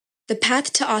The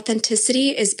Path to Authenticity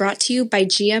is brought to you by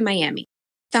GIA Miami.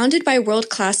 Founded by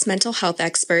world-class mental health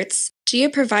experts, GIA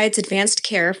provides advanced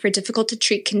care for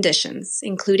difficult-to-treat conditions,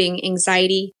 including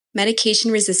anxiety,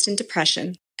 medication-resistant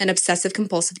depression, and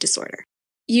obsessive-compulsive disorder.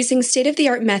 Using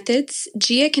state-of-the-art methods,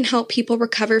 GIA can help people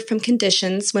recover from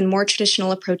conditions when more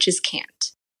traditional approaches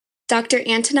can't. Dr.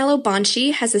 Antonello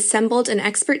Bonci has assembled an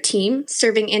expert team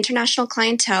serving international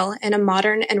clientele in a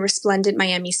modern and resplendent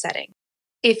Miami setting.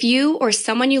 If you or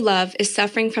someone you love is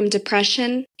suffering from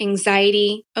depression,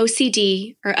 anxiety,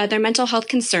 OCD, or other mental health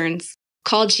concerns,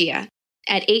 call GIA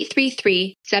at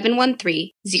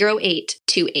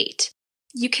 833-713-0828.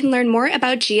 You can learn more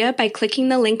about GIA by clicking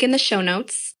the link in the show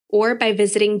notes or by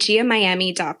visiting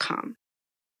giamiami.com.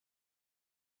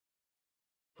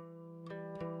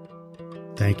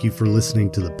 Thank you for listening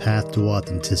to The Path to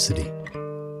Authenticity.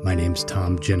 My name's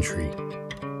Tom Gentry.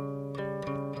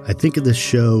 I think of this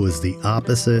show as the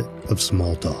opposite of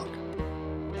small talk.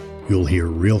 You'll hear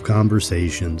real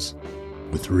conversations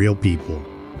with real people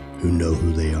who know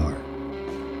who they are.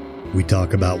 We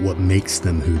talk about what makes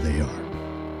them who they are,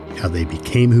 how they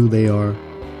became who they are,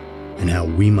 and how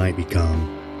we might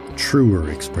become truer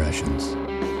expressions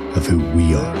of who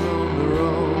we are.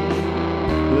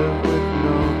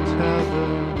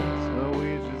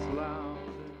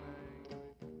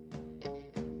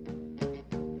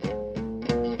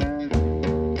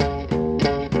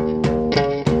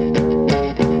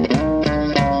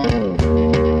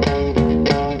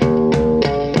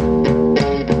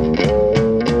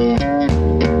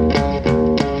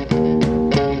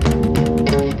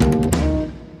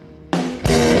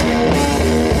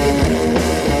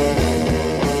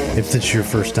 If it's your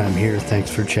first time here, thanks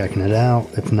for checking it out.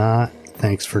 If not,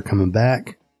 thanks for coming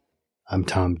back. I'm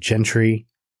Tom Gentry,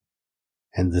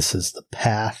 and this is The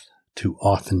Path to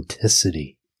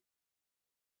Authenticity.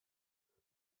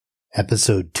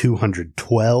 Episode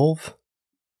 212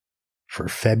 for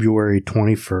February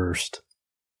 21st,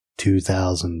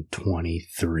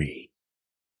 2023.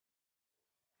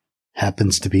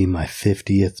 Happens to be my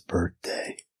 50th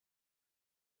birthday.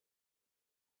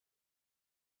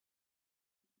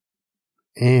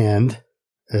 And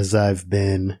as I've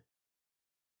been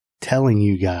telling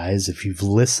you guys, if you've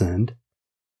listened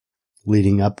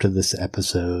leading up to this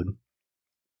episode,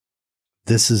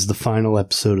 this is the final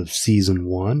episode of season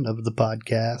 1 of the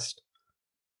podcast.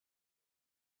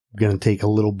 I'm going to take a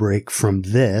little break from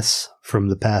this, from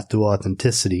The Path to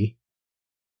Authenticity,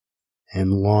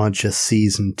 and launch a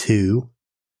season 2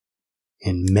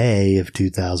 in May of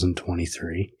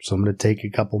 2023. So I'm going to take a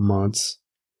couple months.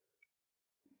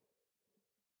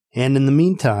 And in the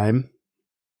meantime,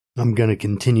 I'm going to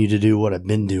continue to do what I've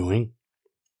been doing,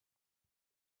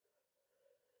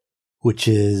 which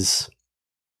is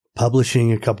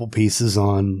publishing a couple pieces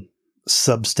on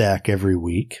Substack every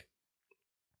week.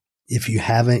 If you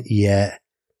haven't yet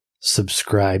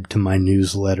subscribed to my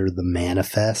newsletter, The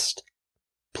Manifest,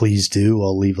 please do.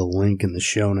 I'll leave a link in the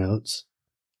show notes.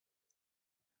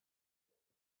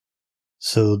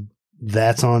 So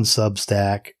that's on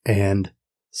Substack, and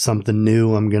something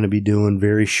new I'm going to be doing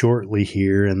very shortly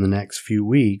here in the next few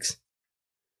weeks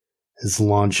is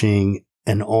launching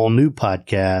an all-new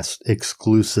podcast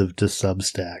exclusive to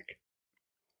Substack.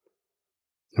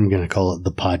 I'm going to call it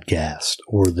The Podcast,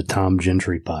 or the Tom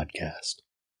Gentry Podcast.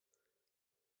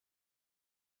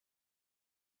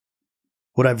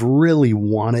 What I've really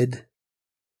wanted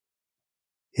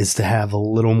is to have a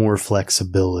little more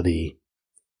flexibility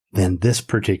than this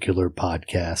particular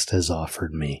podcast has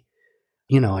offered me.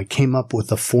 You know, I came up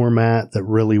with a format that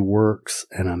really works,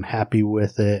 and I'm happy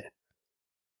with it.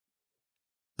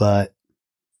 But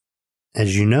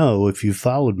as you know, if you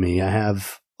followed me, I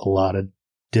have a lot of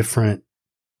different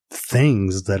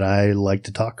things that I like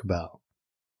to talk about.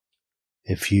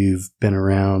 If you've been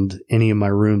around any of my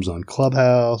rooms on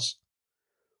Clubhouse,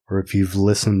 or if you've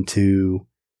listened to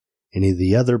any of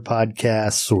the other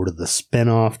podcasts, sort of the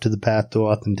spinoff to The Path to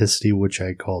Authenticity, which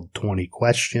I called 20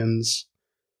 Questions,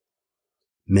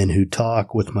 Men Who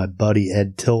Talk with my buddy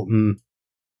Ed Tilton.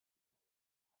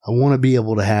 I want to be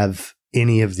able to have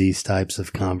any of these types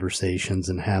of conversations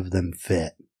and have them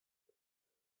fit.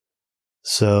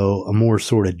 So a more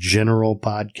sort of general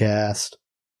podcast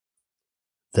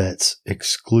that's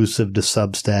exclusive to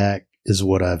Substack is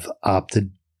what I've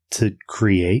opted to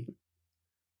create.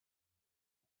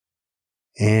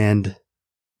 And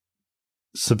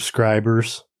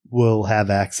subscribers will have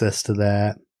access to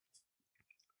that.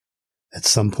 At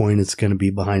some point, it's going to be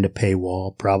behind a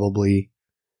paywall, probably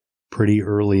pretty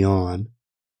early on.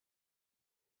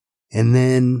 And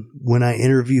then when I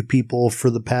interview people for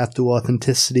the Path to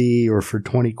Authenticity or for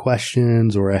 20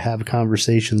 Questions, or I have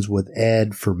conversations with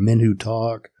Ed for Men Who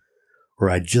Talk, or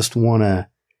I just want to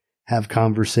have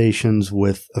conversations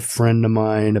with a friend of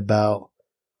mine about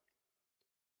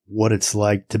what it's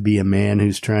like to be a man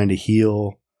who's trying to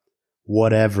heal,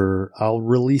 whatever, I'll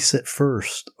release it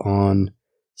first on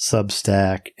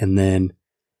Substack and then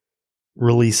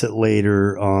release it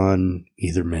later on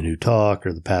either Men Who Talk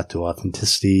or the Path to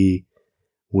Authenticity,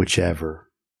 whichever.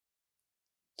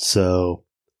 So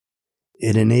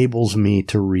it enables me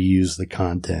to reuse the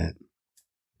content,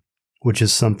 which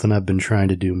is something I've been trying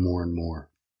to do more and more.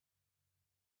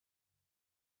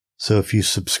 So if you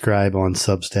subscribe on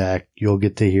Substack, you'll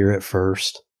get to hear it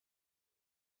first.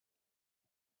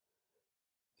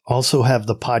 Also have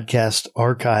the podcast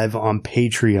archive on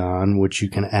Patreon, which you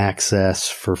can access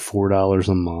for $4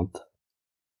 a month.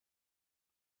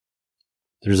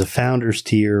 There's a founders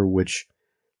tier, which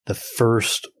the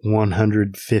first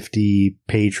 150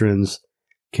 patrons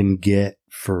can get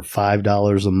for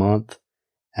 $5 a month.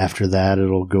 After that,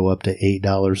 it'll go up to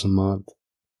 $8 a month.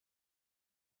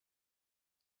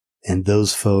 And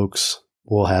those folks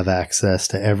will have access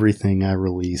to everything I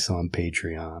release on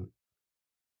Patreon.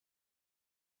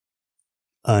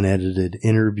 Unedited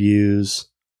interviews,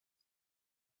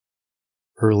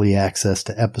 early access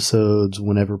to episodes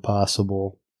whenever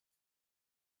possible,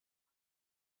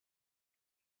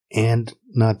 and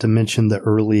not to mention the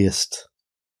earliest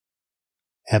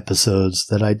episodes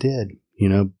that I did,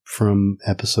 from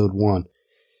episode 1.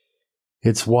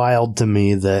 It's wild to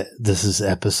me that this is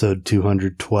episode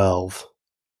 212.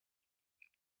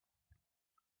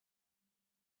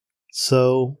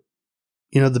 So,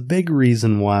 the big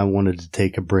reason why I wanted to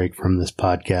take a break from this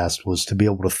podcast was to be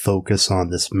able to focus on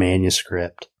this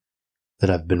manuscript that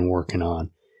I've been working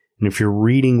on. And if you're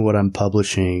reading what I'm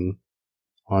publishing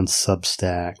on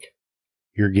Substack,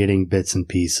 you're getting bits and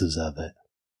pieces of it.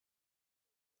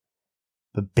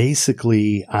 But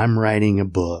basically, I'm writing a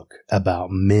book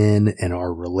about men and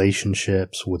our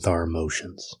relationships with our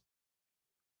emotions,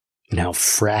 and how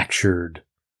fractured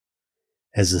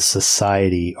as a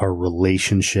society our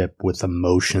relationship with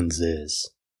emotions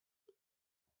is,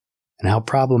 and how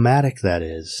problematic that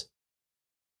is.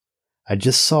 I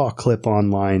just saw a clip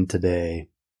online today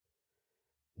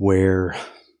where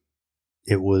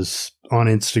it was on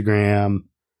Instagram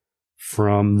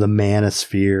from the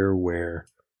Manosphere, where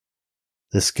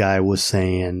this guy was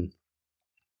saying,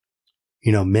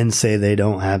 men say they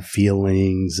don't have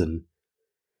feelings, and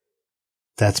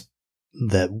that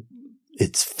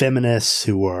it's feminists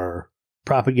who are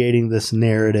propagating this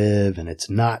narrative, and it's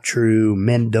not true.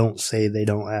 Men don't say they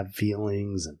don't have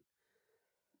feelings, and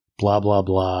blah, blah,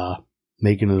 blah,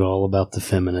 making it all about the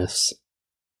feminists.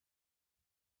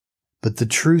 But the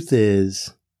truth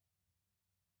is,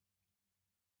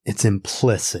 it's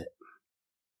implicit.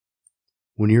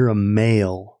 When you're a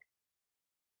male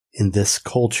in this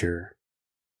culture,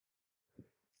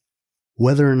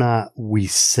 whether or not we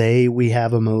say we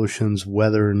have emotions,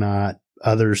 whether or not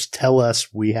others tell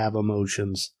us we have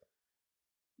emotions,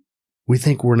 we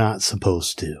think we're not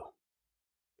supposed to.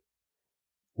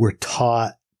 We're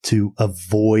taught to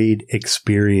avoid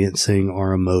experiencing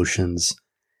our emotions,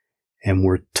 and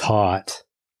we're taught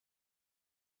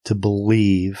to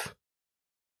believe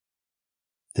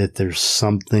that there's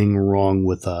something wrong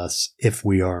with us if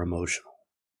we are emotional.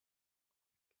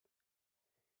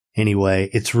 Anyway,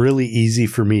 it's really easy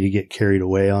for me to get carried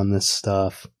away on this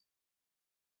stuff.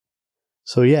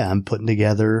 So yeah, I'm putting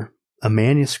together a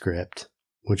manuscript,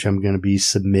 which I'm going to be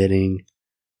submitting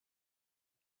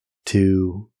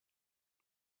to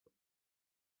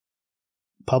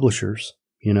publishers.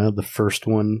 The first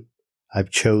one I've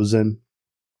chosen.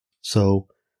 So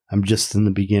I'm just in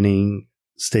the beginning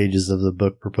stages of the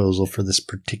book proposal for this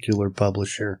particular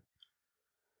publisher,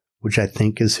 which I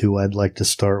think is who I'd like to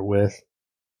start with.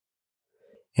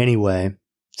 Anyway,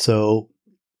 so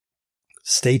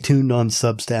stay tuned on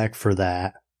Substack for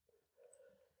that.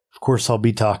 Of course, I'll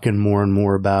be talking more and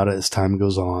more about it as time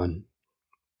goes on.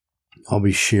 I'll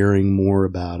be sharing more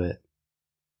about it.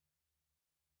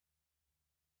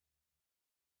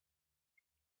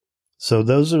 So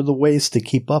those are the ways to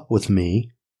keep up with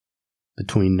me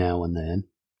between now and then.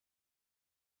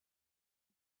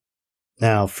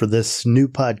 Now, for this new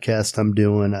podcast I'm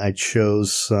doing, I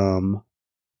chose some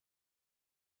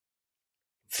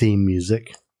theme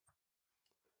music,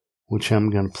 which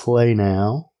I'm going to play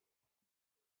now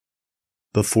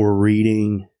before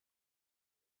reading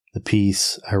the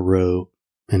piece I wrote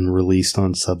and released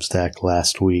on Substack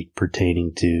last week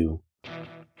pertaining to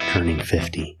turning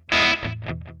 50.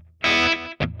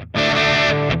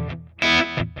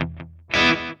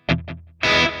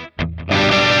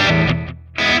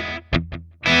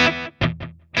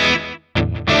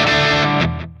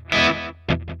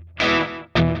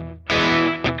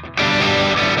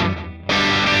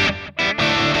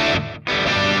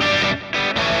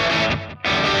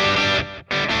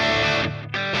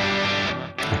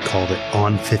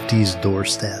 50's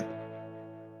doorstep,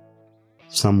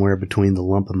 somewhere between the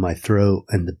lump in my throat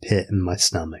and the pit in my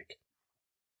stomach.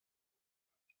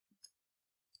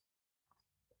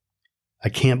 I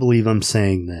can't believe I'm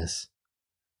saying this.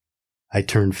 I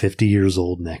turn 50 years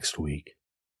old next week.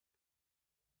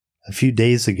 A few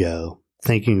days ago,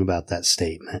 thinking about that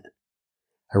statement,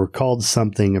 I recalled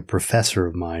something a professor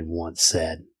of mine once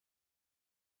said.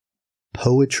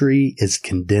 Poetry is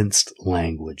condensed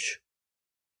language.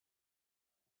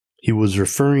 He was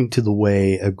referring to the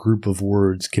way a group of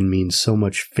words can mean so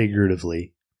much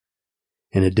figuratively,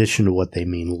 in addition to what they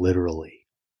mean literally.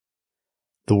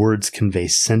 The words convey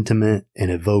sentiment and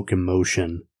evoke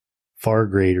emotion far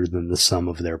greater than the sum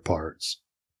of their parts.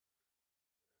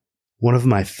 One of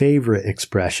my favorite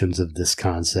expressions of this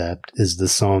concept is the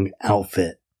song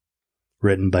Outfit,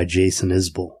 written by Jason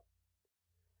Isbell.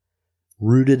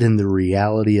 Rooted in the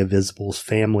reality of Isbell's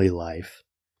family life,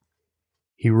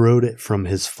 he wrote it from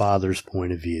his father's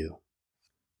point of view.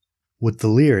 With the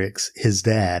lyrics, his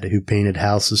dad, who painted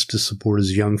houses to support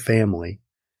his young family,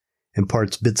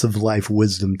 imparts bits of life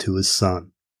wisdom to his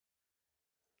son.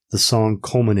 The song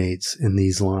culminates in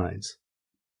these lines.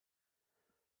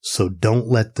 So don't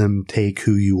let them take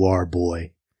who you are,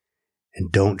 boy,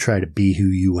 and don't try to be who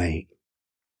you ain't.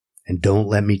 And don't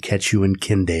let me catch you in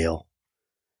Kindale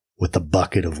with a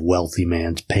bucket of wealthy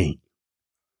man's paint.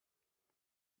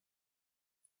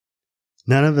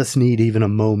 None of us need even a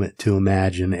moment to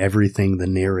imagine everything the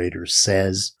narrator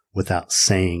says without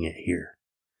saying it here.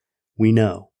 We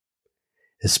know.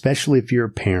 Especially if you're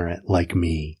a parent like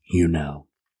me, you know.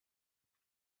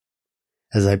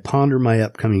 As I ponder my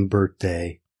upcoming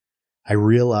birthday, I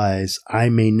realize I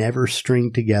may never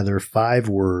string together 5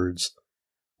 words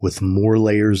with more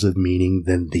layers of meaning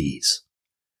than these.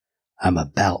 I'm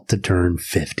about to turn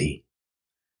 50.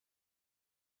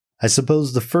 I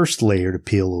suppose the first layer to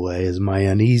peel away is my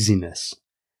uneasiness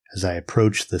as I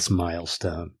approach this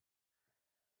milestone.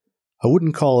 I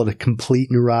wouldn't call it a complete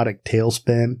neurotic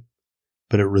tailspin,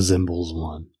 but it resembles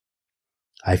one.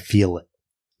 I feel it,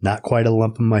 not quite a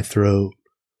lump in my throat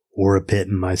or a pit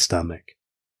in my stomach.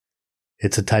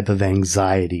 It's a type of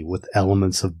anxiety with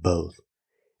elements of both,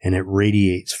 and it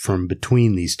radiates from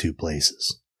between these two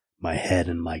places, my head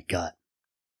and my gut.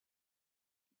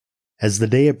 As the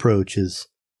day approaches,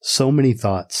 so many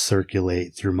thoughts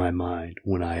circulate through my mind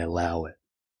when I allow it.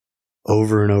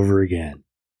 Over and over again.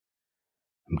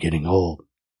 I'm getting old.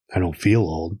 I don't feel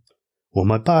old. Well,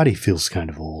 my body feels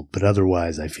kind of old, but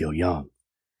otherwise I feel young.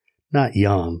 Not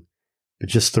young, but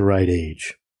just the right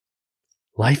age.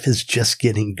 Life is just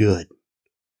getting good.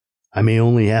 I may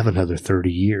only have another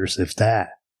 30 years, if that.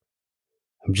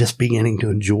 I'm just beginning to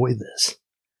enjoy this.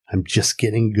 I'm just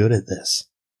getting good at this.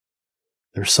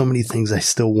 There's so many things I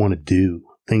still want to do,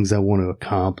 things I want to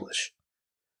accomplish.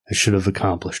 I should have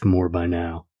accomplished more by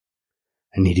now.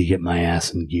 I need to get my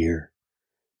ass in gear.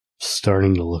 I'm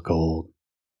starting to look old.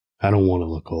 I don't want to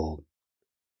look old.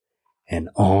 And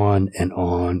on and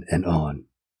on and on.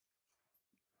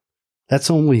 That's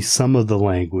only some of the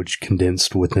language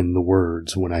condensed within the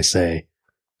words when I say,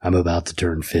 I'm about to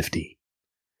turn 50.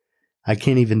 I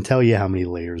can't even tell you how many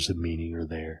layers of meaning are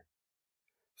there.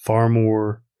 Far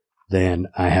more than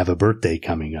I have a birthday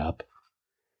coming up.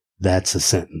 That's a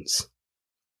sentence.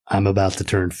 I'm about to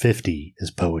turn 50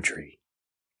 is poetry.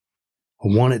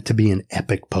 I want it to be an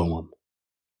epic poem.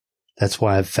 That's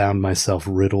why I've found myself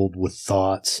riddled with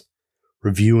thoughts,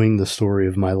 reviewing the story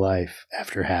of my life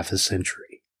after half a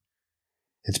century.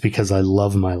 It's because I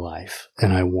love my life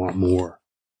and I want more.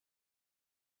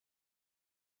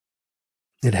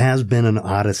 It has been an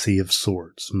odyssey of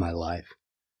sorts, my life,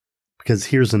 because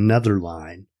here's another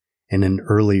line in an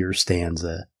earlier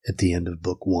stanza at the end of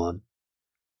book 1.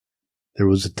 There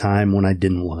was a time when I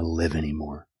didn't want to live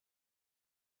anymore.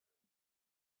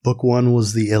 Book 1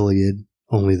 was the Iliad,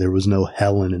 only there was no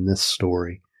Helen in this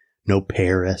story, no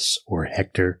Paris or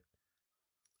Hector.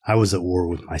 I was at war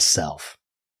with myself.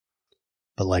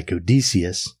 But like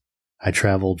Odysseus, I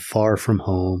traveled far from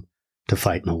home to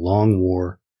fight in a long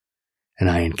war,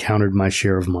 and I encountered my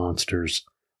share of monsters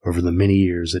over the many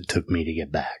years it took me to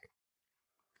get back.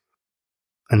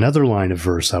 Another line of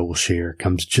verse I will share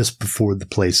comes just before the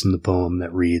place in the poem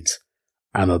that reads,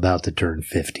 I'm about to turn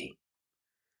 50.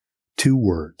 2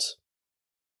 words.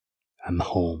 I'm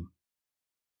home.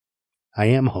 I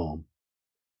am home.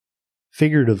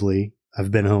 Figuratively,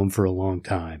 I've been home for a long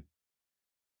time.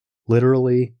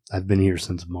 Literally, I've been here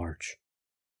since March.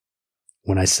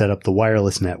 When I set up the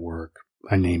wireless network,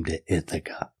 I named it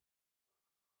Ithaca.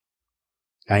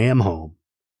 I am home,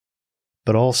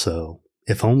 but also,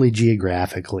 if only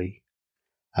geographically,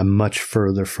 I'm much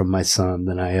further from my son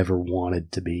than I ever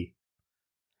wanted to be.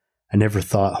 I never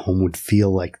thought home would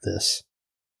feel like this.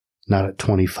 Not at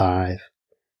 25,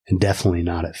 and definitely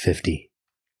not at 50.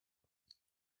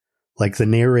 Like the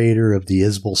narrator of the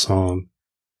Isbell song,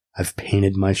 I've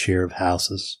painted my share of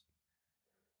houses.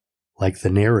 Like the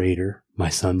narrator, my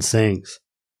son sings.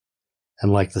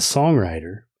 And like the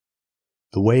songwriter,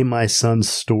 the way my son's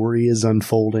story is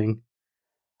unfolding,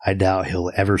 I doubt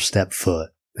he'll ever step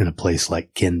foot in a place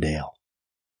like Kendale.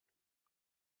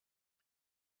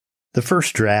 The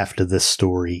first draft of this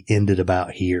story ended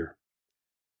about here.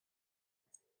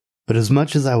 But as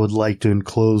much as I would like to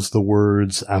enclose the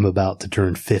words "I'm about to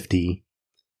turn 50"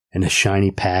 in a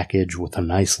shiny package with a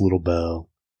nice little bow,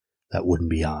 that wouldn't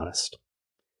be honest.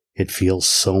 It feels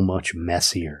so much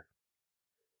messier.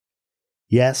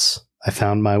 Yes, I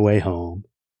found my way home.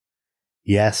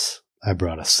 Yes, I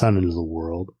brought a son into the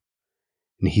world,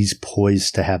 and he's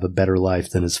poised to have a better life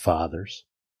than his father's.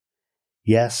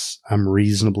 Yes, I'm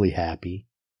reasonably happy,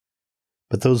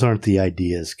 but those aren't the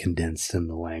ideas condensed in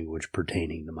the language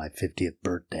pertaining to my 50th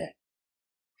birthday.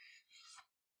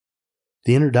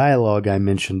 The inner dialogue I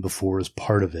mentioned before is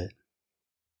part of it.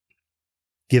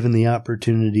 Given the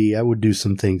opportunity, I would do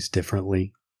some things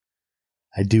differently.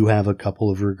 I do have a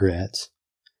couple of regrets.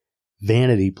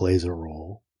 Vanity plays a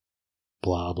role.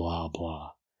 Blah, blah,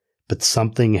 blah. But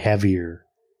something heavier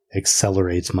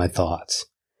accelerates my thoughts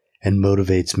and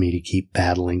motivates me to keep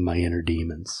battling my inner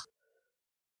demons.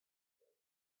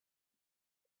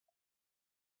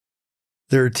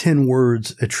 There are 10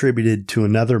 words attributed to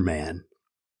another man,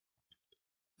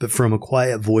 but from a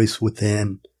quiet voice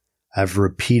within, I've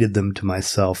repeated them to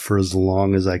myself for as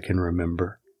long as I can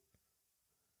remember.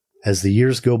 As the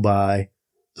years go by,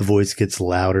 the voice gets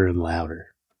louder and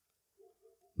louder.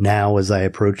 Now, as I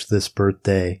approach this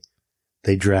birthday,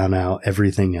 they drown out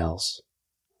everything else.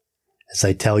 As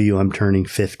I tell you I'm turning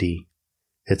 50,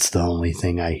 it's the only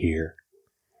thing I hear.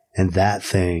 And that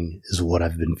thing is what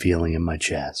I've been feeling in my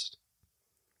chest.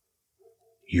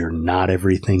 You're not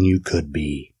everything you could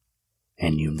be,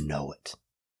 and you know it.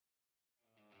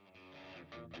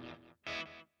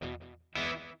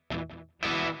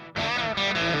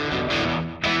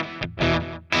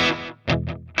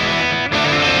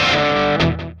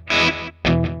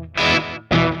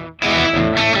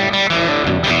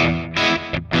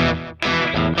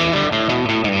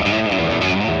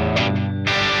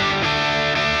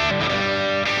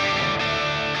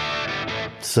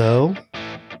 So,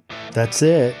 that's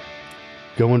it.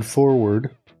 Going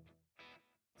forward,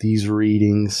 these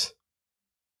readings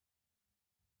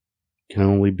can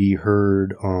only be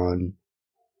heard on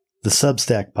the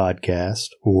Substack podcast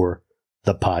or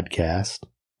the podcast.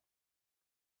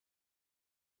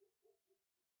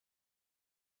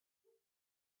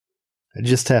 I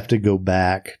just have to go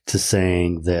back to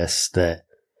saying this, that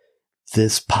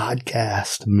this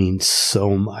podcast means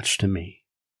so much to me.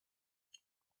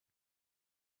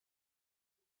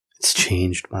 It's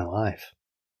changed my life.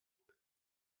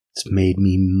 It's made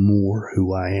me more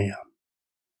who I am.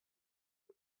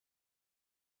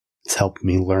 It's helped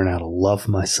me learn how to love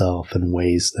myself in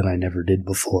ways that I never did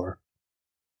before.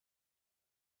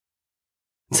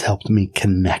 It's helped me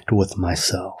connect with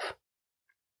myself.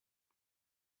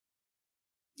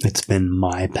 It's been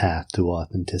my path to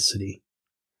authenticity.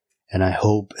 And I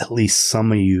hope at least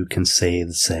some of you can say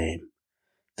the same,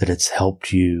 that it's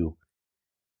helped you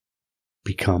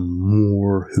become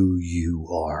more who you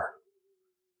are.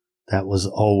 That was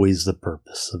always the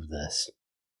purpose of this.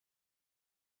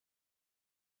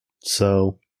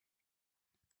 So,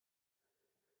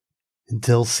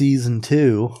 until season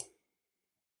 2,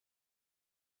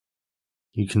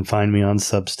 you can find me on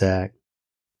Substack.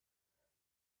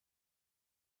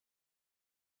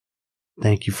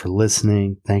 Thank you for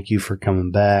listening. Thank you for coming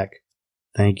back.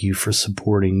 Thank you for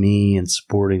supporting me and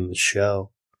supporting the show.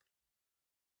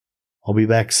 I'll be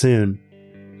back soon.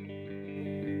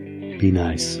 Be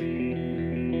nice.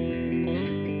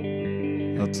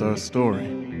 That's our story.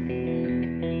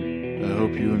 I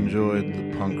hope you enjoyed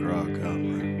the punk rock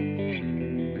opera.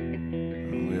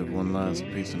 We have one last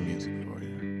piece of music for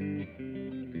you.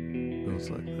 It goes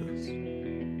like this.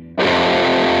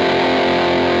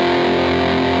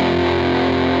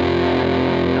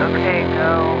 Okay,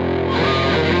 go.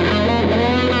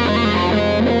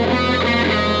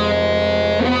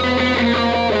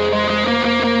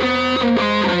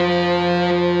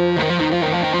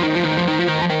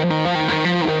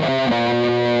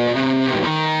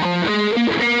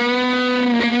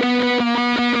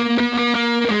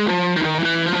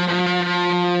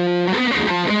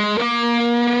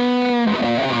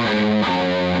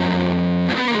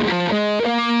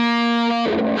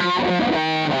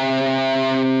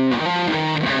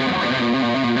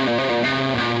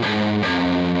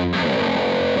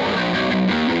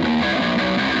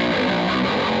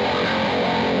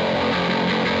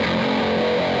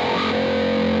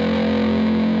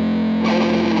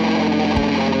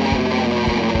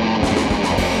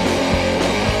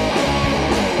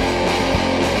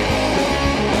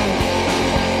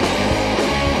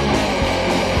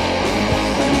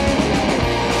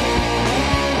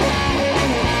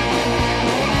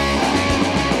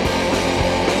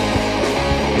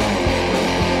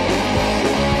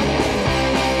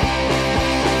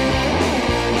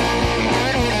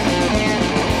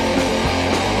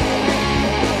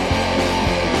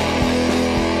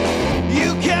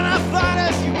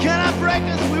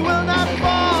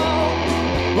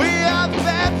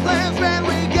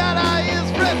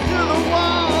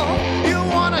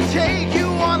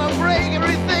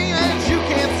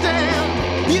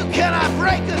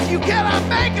 You cannot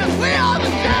make us. We are the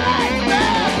Jedi,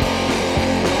 man.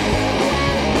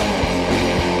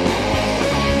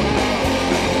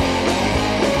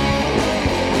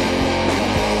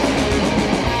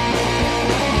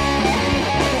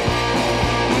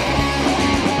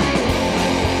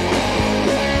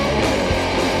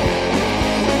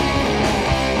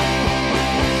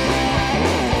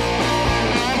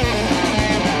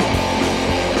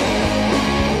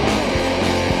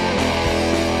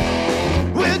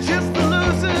 We're just the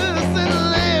losers that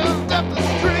lived up the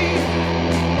street,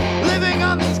 living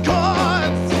on these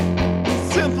chords,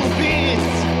 simple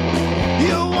beats.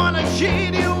 You wanna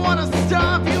cheat, you wanna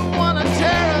stop, you wanna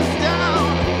tear us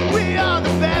down. We are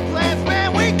the bad plans,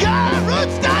 man. We got our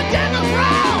roots stuck in the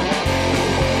ground.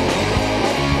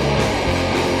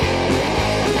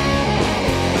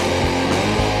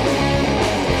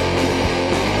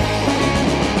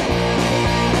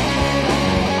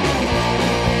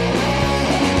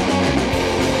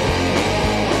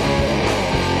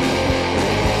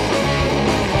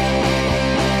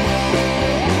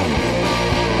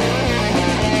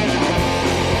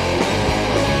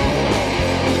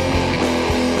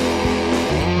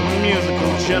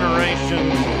 Musical generation,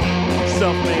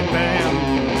 self-made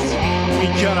bands. We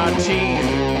cut our teeth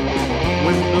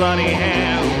with bloody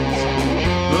hands.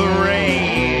 The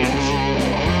rage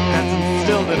has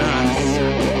instilled in us.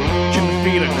 Can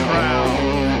feed a crowd,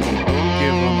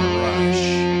 give them a rush.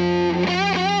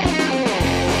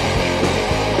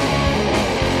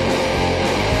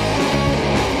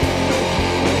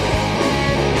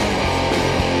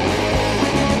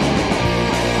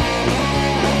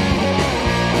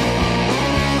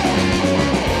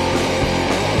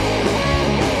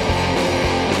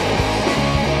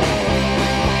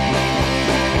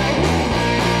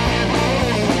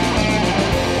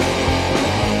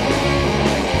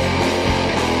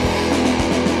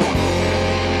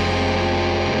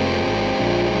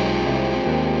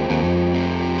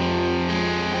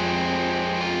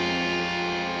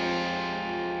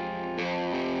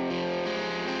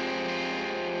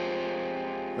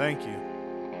 Thank you.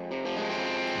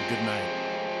 And good night.